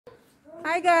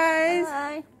Hi guys.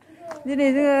 Hi. Ini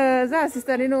juga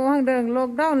sister ini hangdeng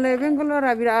lockdown le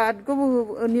Bangalore birat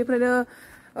gobuनिफ्रायनो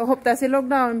हप्तासे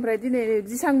lockdown ओमफ्राय दिनै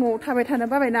जिसां न'आव थाबाय थानो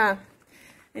बाबायना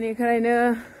बेनिखायनो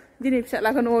दिनै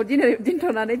फिसालाखौ न'आव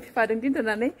दिनथ'नानै बिफादों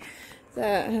दिनथ'नानै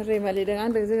रैमालिदों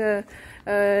आंदों जोङो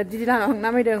दिदिलाहानाव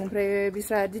नामायदों ओमफ्राय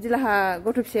बिस्रा दिदिलाहा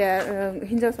गथ' फिसाया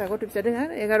हिनजावसा गथ' फिसा दङ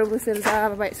 11 बोसोर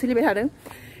जाबाय सोलिबाय थादों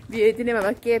बियो दिनै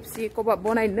माबा KFC कबाब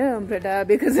बनायनो ओमफ्राय दा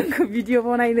बेखौ जोंखौ भिडिअ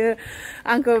बनायनो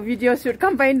आंखौ भिडिअ शुट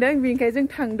खालामबाय होनदों बेनिखायनो जों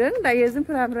थांदों दायो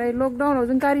जोंफोरा ओमफ्राय लकडाउनाव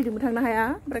जों गारिजोंबो थांनो हाया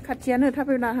ओमफ्राय खाथियानो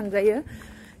थाबायना थांजायो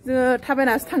जोङो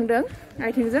थाबायनासो थांदों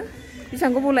आथिंजों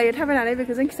बेसेबां गोबाव लायो थाबायनानै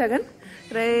बेखौ जों खिथागोन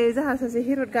ओमफ्राय जोंहा सासे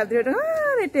हिर'ट गाबज्रिदों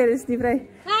नै टेरेसनिफ्राय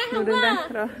नुदों दा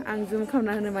र' आं जुम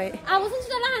खालामना होनो माय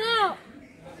आब'सो लाहानाव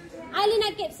आइलिना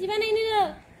KFC बानायनो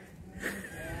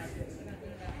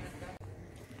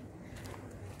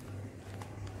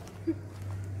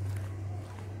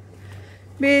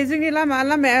बे जोंनि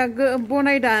लामाया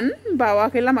बनायदान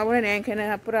बावाखै लामा बनायनाया ओंखायनो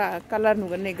पुरा कालार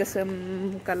नुगोन नै गोसोम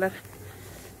कालार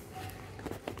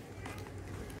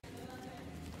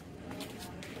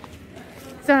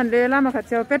जाहानदे लामा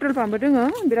खाथियाव पेट्रल पाम्पबो दङ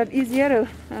बिराद इजि आरो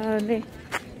नै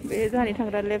बे जाहानि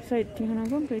थांग्रा लेफ्ट साइडथिं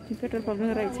थांनांगौ ओमफ्राय बिथिं पेट्रल पाम्प दङ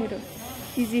राइट साइडआव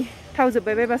इजि थाव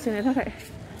जोब्बाय बायबा सोनो थाखाय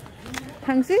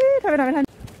थांसै थाबायनानै थां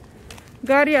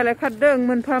गारियालाय खारदों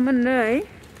मोनफा मोननै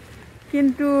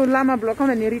किन्तु लामा ब्लक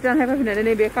खालामनानै रिटार्न हायफाफिननानै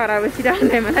नैबे काराबो सिदा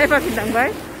होननायमोन हायफाफिनलांबाय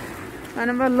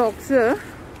मानो होनबा लकसो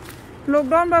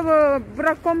लकडाउनबाबो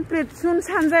पुरा कमप्लिट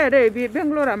सुनसान जाया दै बे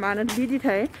बेंगलरा मानो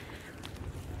बिदिथाय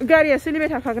गारिया सोलिबाय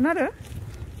थाखागोन आरो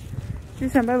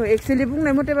जेसेबांबाबो एक्चुअलि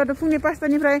बुंनाय मथेबाथ' फुंनि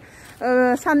 5टानिफ्राय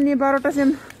साननि 12टासिम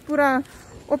पुरा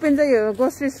अपेन जायो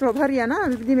ग्रसारि शप हारिया ना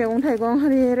बिदि मैगं थाइगं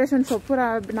हारि रेशन शपफोरा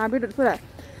ना बेदरफोरा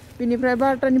बिनिफ्राय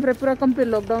 12टानिफ्राय पुरा कमप्लिट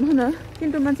लकडाउन होनो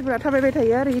किन्तु मानसिफोरा थाबायबाय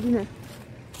थायो आरो बिदिनो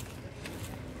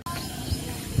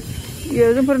यो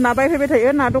जोंफोर ना बायफैबाय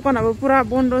थायो ना दखानाबो पुरा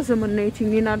बन्दसो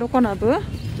मोननैथिंनि ना दखानाबो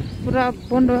पुरा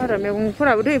बन्द आरो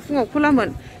मैगंफोराबो दै फुङाव खुलामोन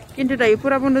किन्तु दायो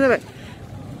पुरा बन्द जाबाय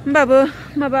होमबाबो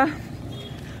माबा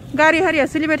गारि हारिया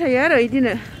सोलिबाय थायो आरो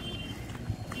बिदिनो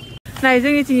नाय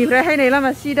जोंनिथिंनिफ्राय हायनाय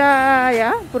लामा सिदाया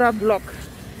पुरा ब्लक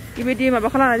बेबायदि माबा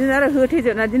खालामना दोनो आरो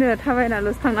होथेजोबना दोनो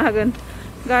थाबायनाल'सो थांनो हागोन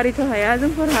गारिथ' हाया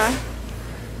जोंफोरहा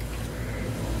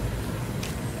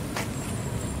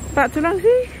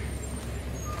बारस'लांसै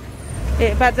ए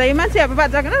बारजायो मानसियाबो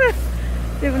बारजागोन आरो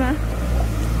जेबो नङा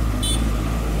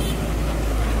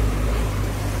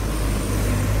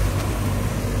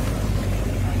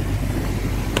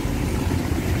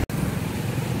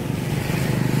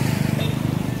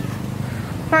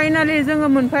फाइनालि जोङो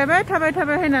मोनफैबाय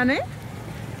थाबाय हायनानै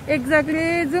एक्जेक्टलि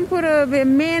जोंफोर बे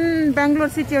मेन बेंगलर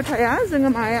सिटियाव थाया जोङो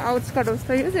माहाय आउटस्कार्टआवसो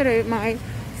थायो जेरै माहाय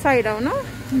साइडआव ना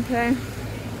ओमफ्राय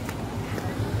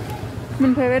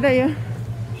मोनफैबाय दायो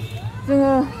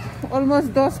जोङो अलमस्ट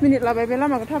 10 मिनिट लाबाय बे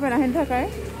लामाखौ थाबायना हैनो थाखाय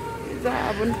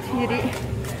जाबोन थिरि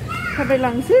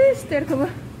थाबायलांसै स्टेरखौबो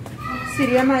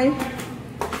सिरिया माय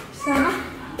फिसाना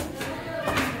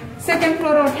सेकेन्ड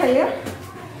फ्ल'राव थायो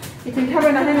बिथिं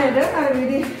थाबायना हैनायदों आरो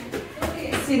बिदि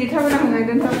सिरि थाबायना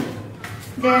हैनायदों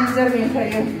डेन्जार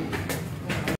बेनिखायो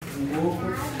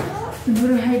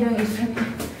बुरहायदों एसे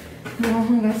न'आव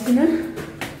थांगासिनो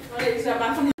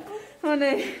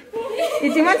हनै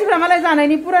इथिं मानसिफ्रा मालाय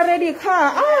जानायनि पुरा रेडि खा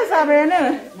जाबायानो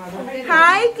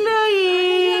हाय क्लोई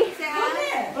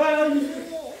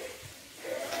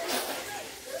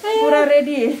पुरा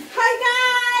रेडि हाय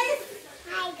गाइस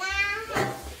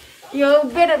यो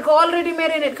बेदरखौ अलरेडि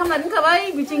मेरिनेट खालामना दोनखाबाय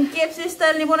बिथिं KFC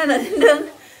स्टाइलनि बनायना दोनदों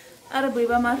आरो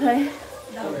बैबा माथाय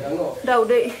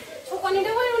दाउदै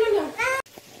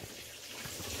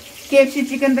KFC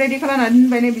चिकेन रेडि खालामना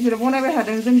दोनबाय नै बिसोरो बनायबाय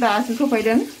थादों जों दासो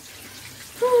सफैदों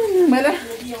माला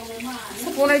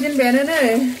बनाय दोनबायानो नै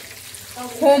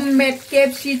हममेड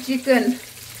KFC चिकेन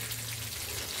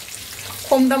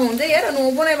खम दामावनो जायो आरो न'आव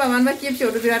बनायबा मानो होनबा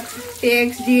KFCआवथ' बिराद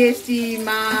टेक्स GST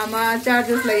मा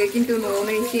चार्जेस लायो किन्तु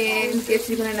न'आवनो एसे KFC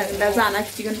बनायनांगोन दा जाना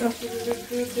खिथिगोनथ'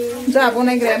 जा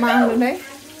बनायग्राया मा होनोथाय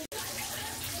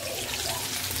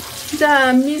जा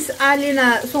मिस आलिना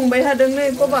संबाय थादों नै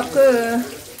कबाबखौ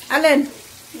आलेन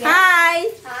hi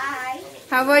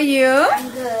how are you I am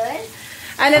good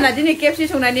आलेना दिनै KFC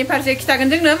संनायनि फारसे खिथागोन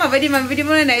जोंनो माबायदि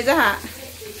बनायनाय जाहा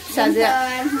फिसाजोआ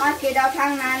मार्केटआव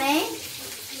थांनानै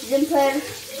जोंफोर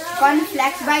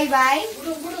cornflakes by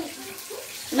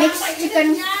mix chicken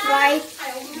fry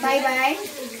bye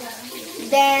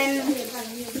then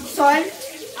salt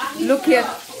look here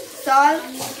salt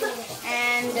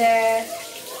and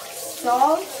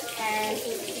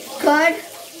curd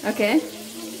okay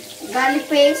garlic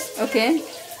paste okay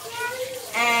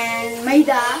and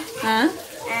maida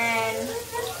and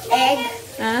egg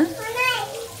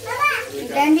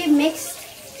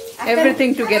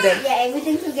everything together. Yeah,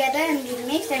 everything together and we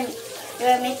mix and we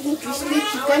are making crispy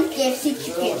chicken, KFC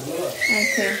chicken.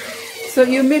 Okay. So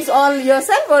you mix all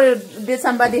yourself or did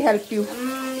somebody help you?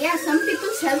 Yeah, some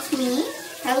people helped me.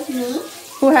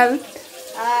 Who helped?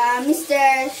 Mr.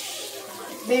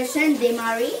 Bersan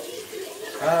Demari.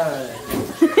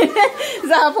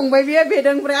 Za fungbai biya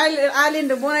bedeng fry आलिन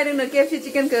दो बनायदों no KFC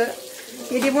chicken को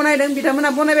इदि बनायदों बिथांमोना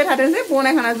बनायबाय थादों जे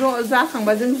बनायखाना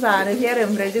जाखांबा जों जानोसै आरो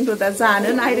ओमफ्राय जोंथ' दा जानो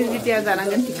नायदों जितिया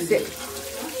जानांगोन थिगसे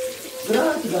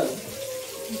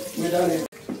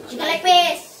Chicken leg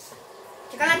piece.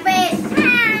 Chicken leg piece.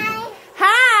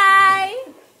 Hi.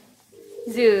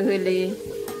 जोहोलि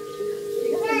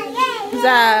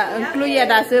जा क्लुया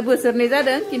दासो बोसोरनै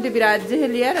जादों किन्तु बिराद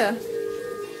जोहोलि आरो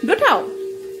गोथाव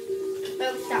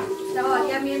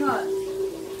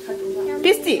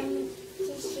tasty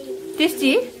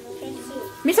tasty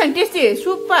misang tasty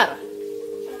super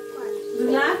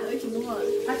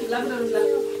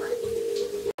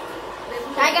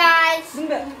Hi guys.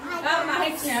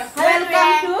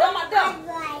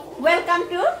 welcome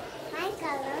to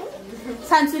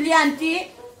Sansuli auntie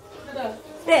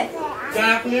channel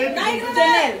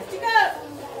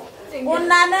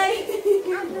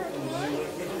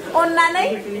अन्नानै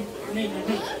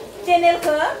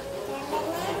चेनेलखौ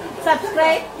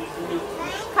subscribe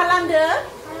खालामदो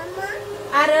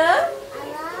आरो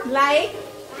like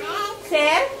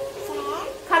share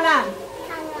खालाम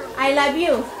I love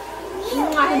you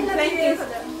thank you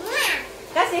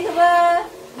गासैखौबो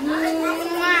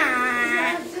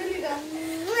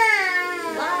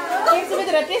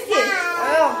tasty.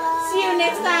 See you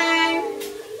next time.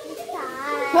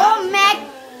 Homemade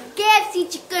KFC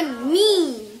chicken me.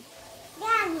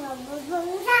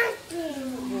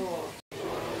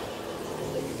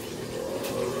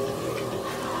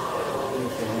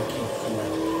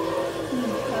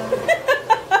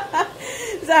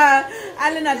 जा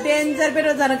आलिना डेन्जार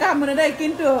बेदर जानो गाहाम मोनो दै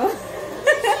किन्तु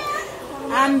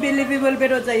आनबिलिभेबल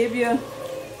बेदर जायो बियो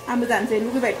आंबो जानोसै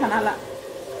लुगैबाय थानो हाला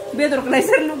बेदरखौलाय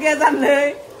सोर लुगैया जानोलै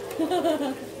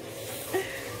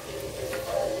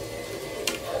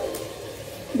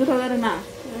गोथाव जादों ना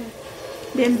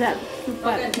डेन्जार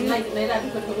सुपार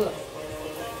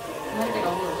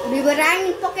Biberang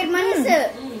pocket money sir.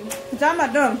 जामार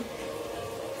दं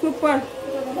सुपार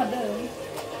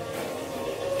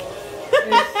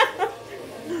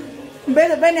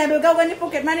बेदर बायनायाबो गाव गावनि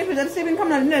पकेट मानि फैसा सेभिं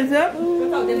खालामनानै दोनसो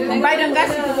बायदों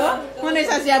गासिबो हनै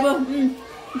सासेयाबो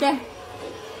दे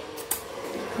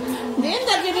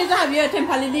डेन्जार जेबो जाहा बियो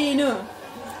टेम्पालिनिनो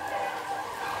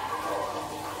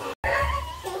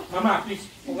Mama, please,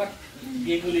 forgot.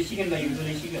 Dia golesikan lagi,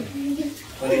 golesikan.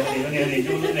 Boleh,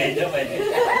 dulu naik jabat.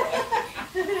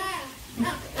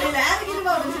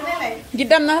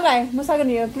 Gidam nah lai, mosakan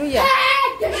ya, perlu ya.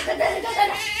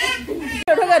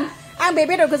 Betul kan? Ang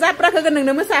bebe dok kesapra ke geneng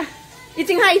nama sah.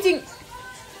 Icing hai icing.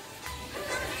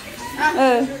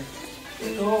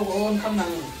 Itu on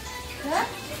kamnang.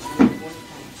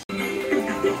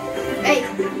 Hey.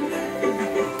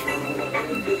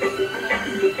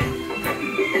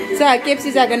 Za KFC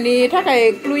जागोन नि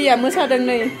थाखाय क्लुया मोसादों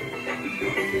नै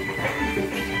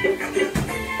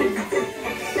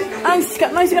आं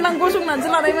सिखारनांसिगोन आं गसंनानैसो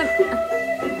लानायमोन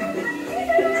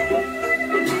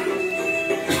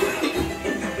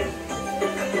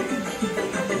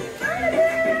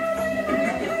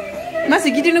मासे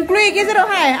गिदिर नों क्लुया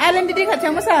गेजेरावहाय आइलेन्ड दिदि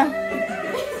खाथियाव मोसा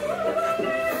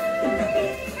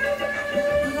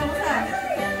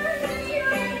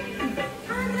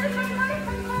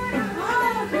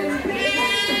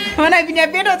Mana punya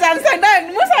bedo jangan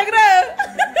sedang,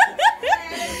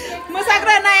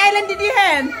 musagra naik island di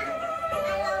dihen.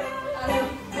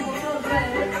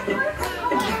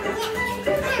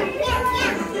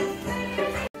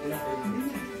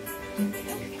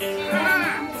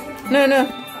 No.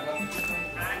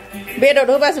 Bedo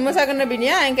tu pas musagra na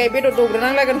binia, engkai bedo tu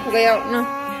berenang lagi pugayau, no.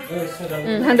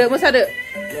 Handa musada.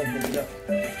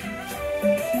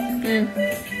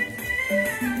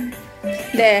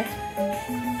 Deh.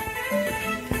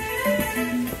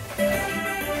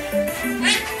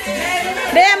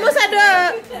 Deh,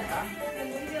 musada.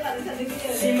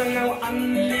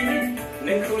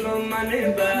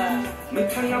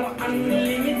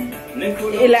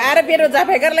 Ila Arab bedo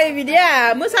japai kerlai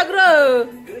video, musagra.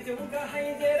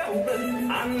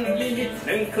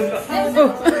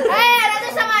 Ratu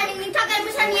sama ini pakai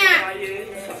misalnya.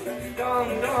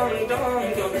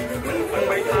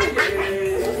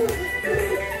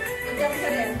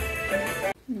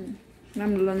 Nam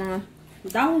dulu nang.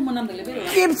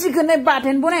 KFC kena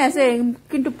baten bonai ase,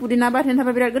 kintu pudina baten apa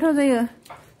biar getah saya.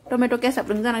 Tomato kecap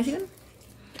dengan nasi kan?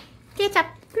 Kecap,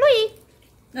 lui.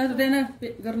 Nah, sudah nah,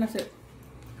 karena sih.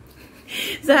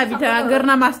 Saya bicara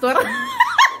karena master.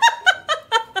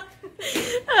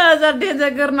 Saya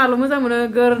dia karena lu masa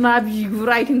mana karena bigu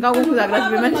writing kau pun zagra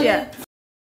sebenarnya.